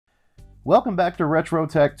Welcome back to Retro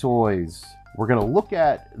Tech Toys. We're going to look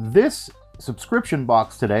at this subscription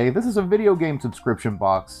box today. This is a video game subscription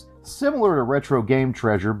box similar to Retro Game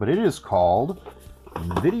Treasure, but it is called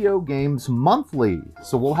Video Games Monthly.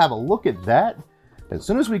 So we'll have a look at that. As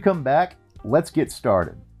soon as we come back, let's get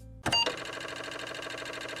started.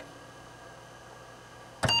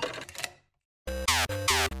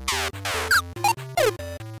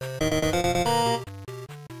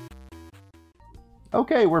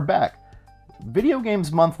 Okay, we're back. Video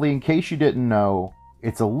Games Monthly, in case you didn't know,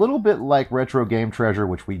 it's a little bit like Retro Game Treasure,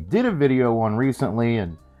 which we did a video on recently,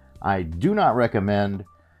 and I do not recommend.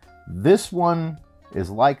 This one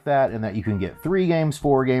is like that in that you can get 3 games,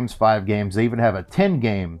 4 games, 5 games. They even have a 10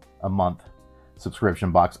 game a month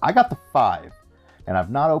subscription box. I got the 5, and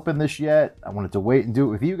I've not opened this yet. I wanted to wait and do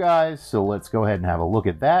it with you guys, so let's go ahead and have a look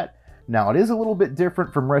at that. Now, it is a little bit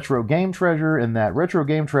different from Retro Game Treasure in that Retro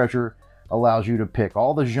Game Treasure allows you to pick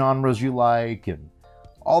all the genres you like and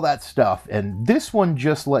all that stuff. And this one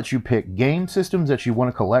just lets you pick game systems that you want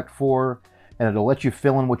to collect for, and it'll let you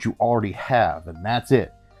fill in what you already have, and that's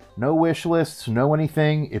it. No wish lists, no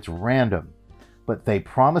anything, it's random. But they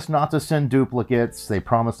promise not to send duplicates, they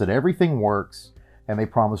promise that everything works, and they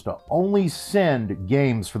promise to only send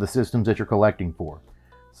games for the systems that you're collecting for.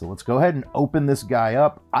 So let's go ahead and open this guy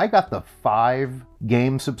up. I got the 5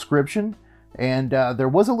 game subscription, and there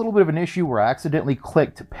was a little bit of an issue where I accidentally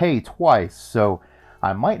clicked pay twice, so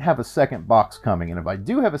I might have a second box coming. And if I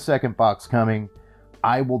do have a second box coming,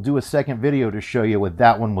 I will do a second video to show you what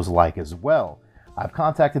that one was like as well. I've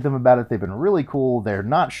contacted them about it. They've been really cool. They're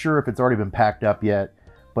not sure if it's already been packed up yet,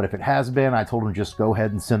 but if it has been, I told them just go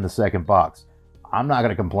ahead and send the second box. I'm not going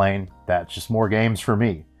to complain. That's just more games for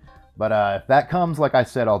me. But if that comes, like I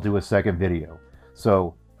said, I'll do a second video.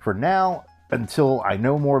 So for now, until I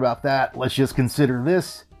know more about that, let's just consider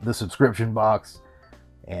this the subscription box,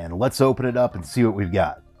 and let's open it up and see what we've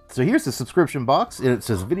got. So here's the subscription box, and it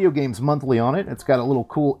says Video Games Monthly on it. It's got a little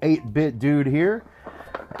cool 8-bit dude here,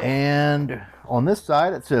 and on this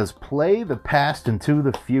side it says Play the Past into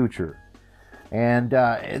the Future, and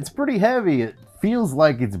it's pretty heavy. It feels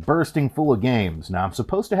like it's bursting full of games. Now I'm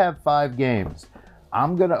supposed to have 5 games.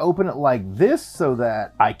 I'm gonna open it like this so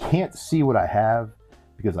that I can't see what I have,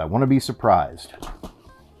 because I want to be surprised.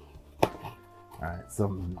 Alright, so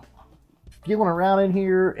I'm feeling around in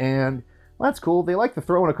here, and well, that's cool. They like to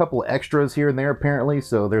throw in a couple of extras here and there, apparently,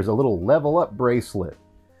 so there's a little level up bracelet.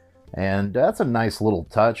 And that's a nice little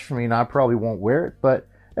touch. I mean, I probably won't wear it, but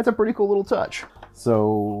it's a pretty cool little touch.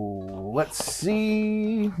 So, let's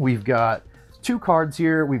see. We've got 2 cards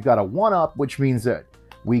here. We've got a 1-up, which means that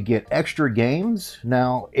we get extra games.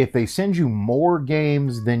 Now, if they send you more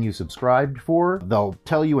games than you subscribed for, they'll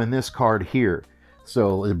tell you in this card here.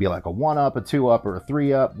 So it'd be like a 1-up, a 2-up, or a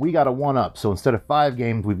 3-up. We got a 1-up, so instead of 5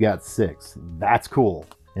 games, we've got 6. That's cool.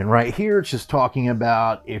 And right here, it's just talking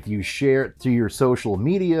about if you share it to your social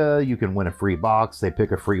media, you can win a free box. They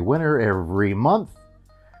pick a free winner every month,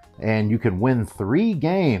 and you can win 3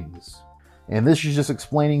 games. And this is just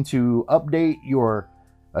explaining to update your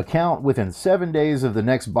account within 7 days of the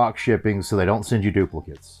next box shipping so they don't send you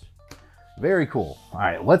duplicates. Very cool.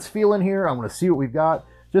 Alright, let's feel in here. I want to see what we've got.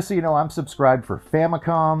 Just so you know, I'm subscribed for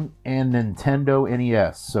Famicom and Nintendo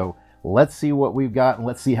NES. So let's see what we've got, and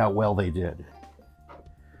let's see how well they did.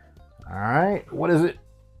 Alright, what is it?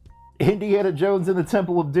 Indiana Jones and the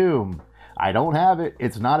Temple of Doom. I don't have it.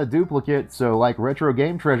 It's not a duplicate. So like Retro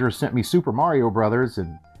Game Treasure sent me Super Mario Brothers,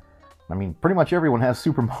 and I mean, pretty much everyone has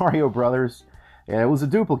Super Mario Brothers. Yeah, it was a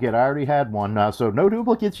duplicate. I already had one, so no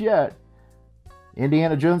duplicates yet.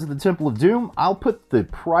 Indiana Jones and the Temple of Doom. I'll put the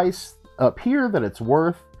price up here that it's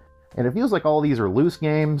worth. And it feels like all these are loose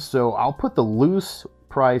games, so I'll put the loose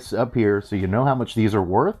price up here so you know how much these are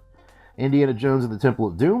worth. Indiana Jones and the Temple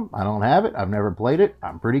of Doom. I don't have it. I've never played it.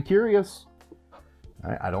 I'm pretty curious.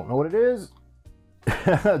 I don't know what it is.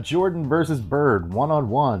 Jordan versus Bird,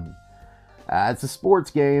 1-on-1. It's a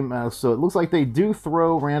sports game, so it looks like they do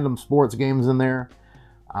throw random sports games in there.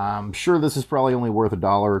 I'm sure this is probably only worth $1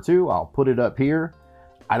 or $2. I'll put it up here.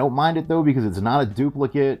 I don't mind it though, because it's not a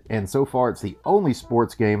duplicate, and so far it's the only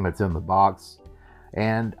sports game that's in the box.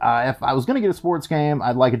 And if I was going to get a sports game,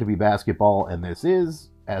 I'd like it to be basketball, and this is.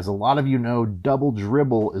 As a lot of you know, Double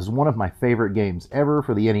Dribble is one of my favorite games ever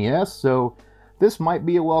for the NES, so this might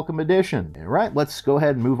be a welcome addition. All right, let's go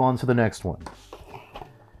ahead and move on to the next one.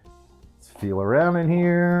 Feel around in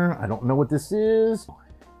here. I don't know what this is.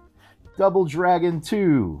 Double Dragon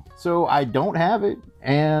 2. So I don't have it,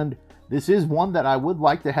 and this is one that I would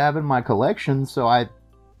like to have in my collection, so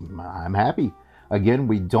I'm happy. Again,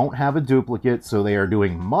 we don't have a duplicate, so they are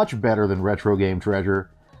doing much better than Retro Game Treasure.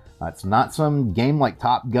 It's not some game like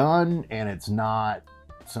Top Gun, and it's not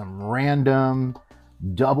some random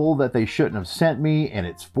double that they shouldn't have sent me, and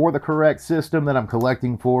it's for the correct system that I'm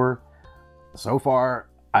collecting for. So far,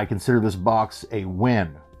 I consider this box a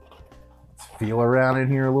win. Let's feel around in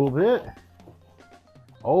here a little bit.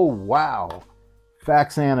 Oh, wow.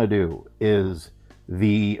 Faxanadu is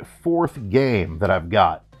the 4th game that I've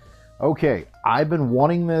got. Okay, I've been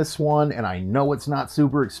wanting this one, and I know it's not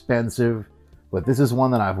super expensive, but this is one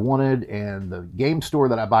that I've wanted, and the game store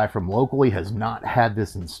that I buy from locally has not had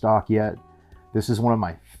this in stock yet. This is one of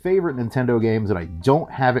my favorite Nintendo games, and I don't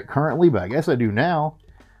have it currently, but I guess I do now.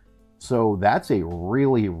 So that's a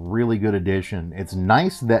really, really good addition. It's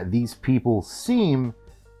nice that these people seem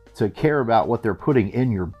to care about what they're putting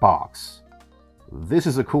in your box. This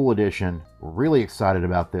is a cool addition. Really excited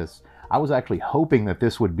about this. I was actually hoping that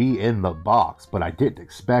this would be in the box, but I didn't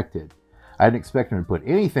expect it. I didn't expect them to put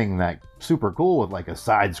anything that super cool with like a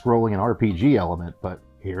side-scrolling and RPG element, but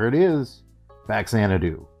here it is.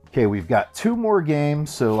 Faxanadu. Okay, we've got 2 more games,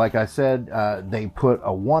 so like I said, they put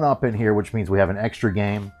a 1-up in here, which means we have an extra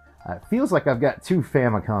game. It feels like I've got 2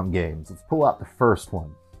 Famicom games. Let's pull out the first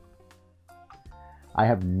one. I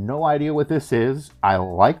have no idea what this is. I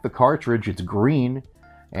like the cartridge, it's green,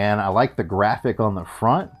 and I like the graphic on the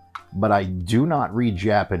front, but I do not read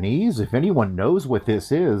Japanese. If anyone knows what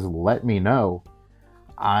this is, let me know.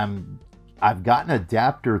 I've got an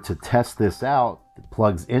adapter to test this out that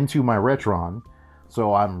plugs into my Retron,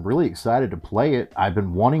 so I'm really excited to play it. I've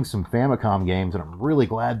been wanting some Famicom games, and I'm really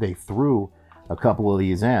glad they threw a couple of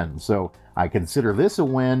these in. So I consider this a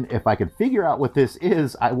win. If I can figure out what this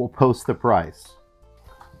is, I will post the price.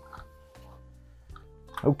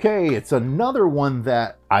 Okay, it's another one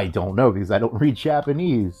that I don't know because I don't read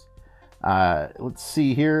Japanese. Let's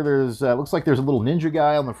see here. There's looks like there's a little ninja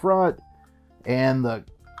guy on the front, and the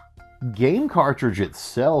game cartridge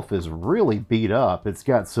itself is really beat up. It's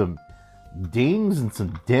got some dings and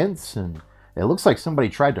some dents, and it looks like somebody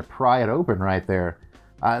tried to pry it open right there.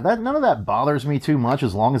 None of that bothers me too much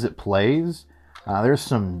as long as it plays. There's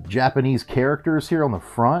some Japanese characters here on the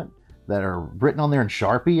front that are written on there in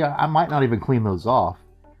Sharpie. I might not even clean those off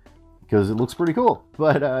because it looks pretty cool.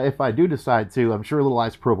 But if I do decide to, I'm sure a little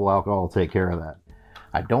isopropyl alcohol will take care of that.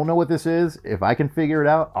 I don't know what this is. If I can figure it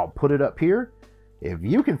out, I'll put it up here. If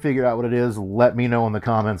you can figure out what it is, let me know in the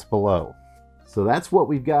comments below. So that's what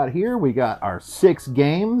we've got here. We got our 6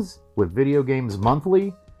 games with Video Games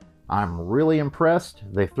Monthly. I'm really impressed.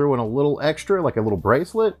 They threw in a little extra, like a little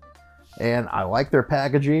bracelet, and I like their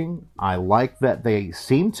packaging. I like that they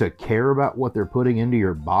seem to care about what they're putting into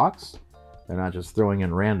your box. They're not just throwing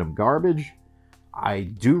in random garbage. I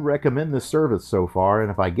do recommend this service so far,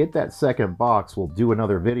 and if I get that second box, we'll do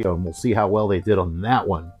another video and we'll see how well they did on that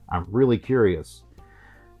one. I'm really curious.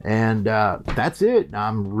 And that's it.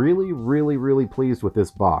 I'm really, really, really pleased with this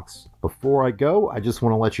box. Before I go, I just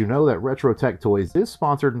want to let you know that Retro Tech Toys is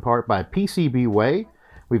sponsored in part by PCBWay.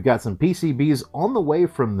 We've got some PCBs on the way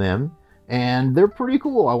from them, and they're pretty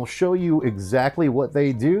cool. I will show you exactly what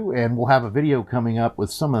they do, and we'll have a video coming up with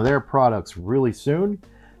some of their products really soon.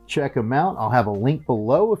 Check them out. I'll have a link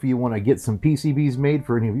below if you want to get some PCBs made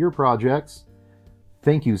for any of your projects.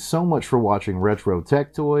 Thank you so much for watching Retro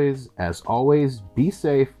Tech Toys. As always, be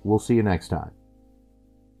safe. We'll see you next time.